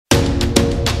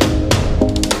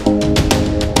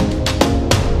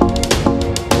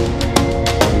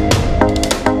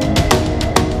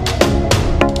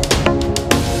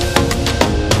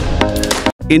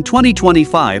In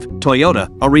 2025, Toyota,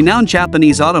 a renowned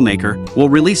Japanese automaker, will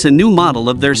release a new model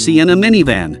of their Sienna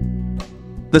minivan.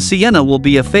 The Sienna will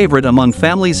be a favorite among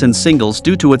families and singles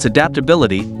due to its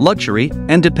adaptability, luxury,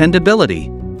 and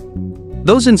dependability.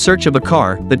 Those in search of a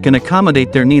car that can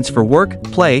accommodate their needs for work,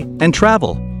 play, and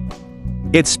travel.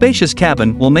 Its spacious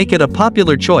cabin will make it a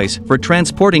popular choice for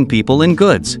transporting people and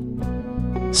goods.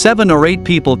 7 or 8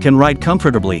 people can ride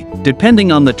comfortably,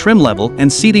 depending on the trim level and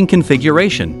seating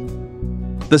configuration.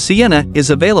 The Sienna is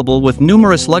available with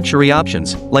numerous luxury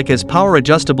options, like its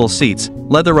power-adjustable seats,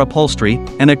 leather upholstery,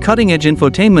 and a cutting-edge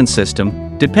infotainment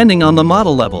system, depending on the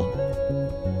model level.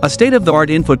 A state-of-the-art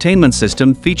infotainment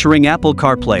system featuring Apple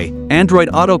CarPlay, Android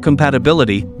Auto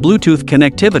compatibility, Bluetooth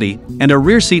connectivity, and a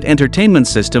rear-seat entertainment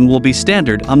system will be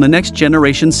standard on the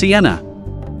next-generation Sienna.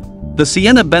 The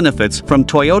Sienna benefits from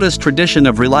Toyota's tradition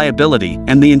of reliability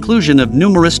and the inclusion of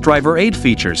numerous driver aid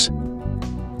features.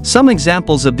 Some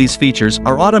examples of these features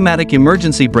are automatic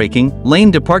emergency braking, lane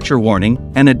departure warning,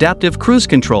 and adaptive cruise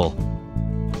control.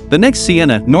 The next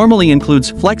Sienna normally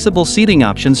includes flexible seating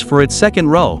options for its second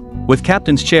row, with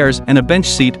captain's chairs and a bench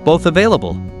seat both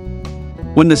available.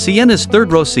 When the Sienna's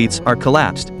third row seats are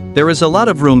collapsed, there is a lot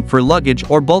of room for luggage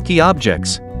or bulky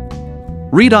objects.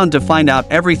 Read on to find out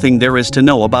everything there is to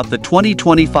know about the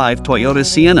 2025 Toyota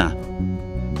Sienna.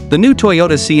 The new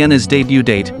Toyota Sienna's debut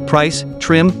date, price,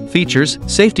 trim, features,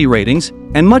 safety ratings,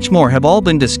 and much more have all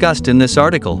been discussed in this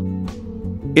article.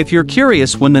 If you're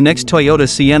curious when the next Toyota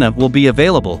Sienna will be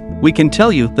available, we can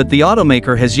tell you that the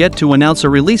automaker has yet to announce a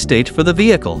release date for the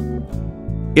vehicle.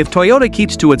 If Toyota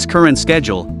keeps to its current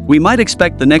schedule, we might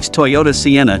expect the next Toyota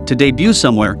Sienna to debut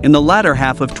somewhere in the latter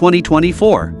half of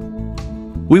 2024.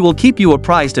 We will keep you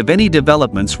apprised of any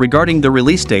developments regarding the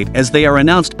release date as they are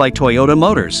announced by Toyota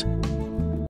Motors.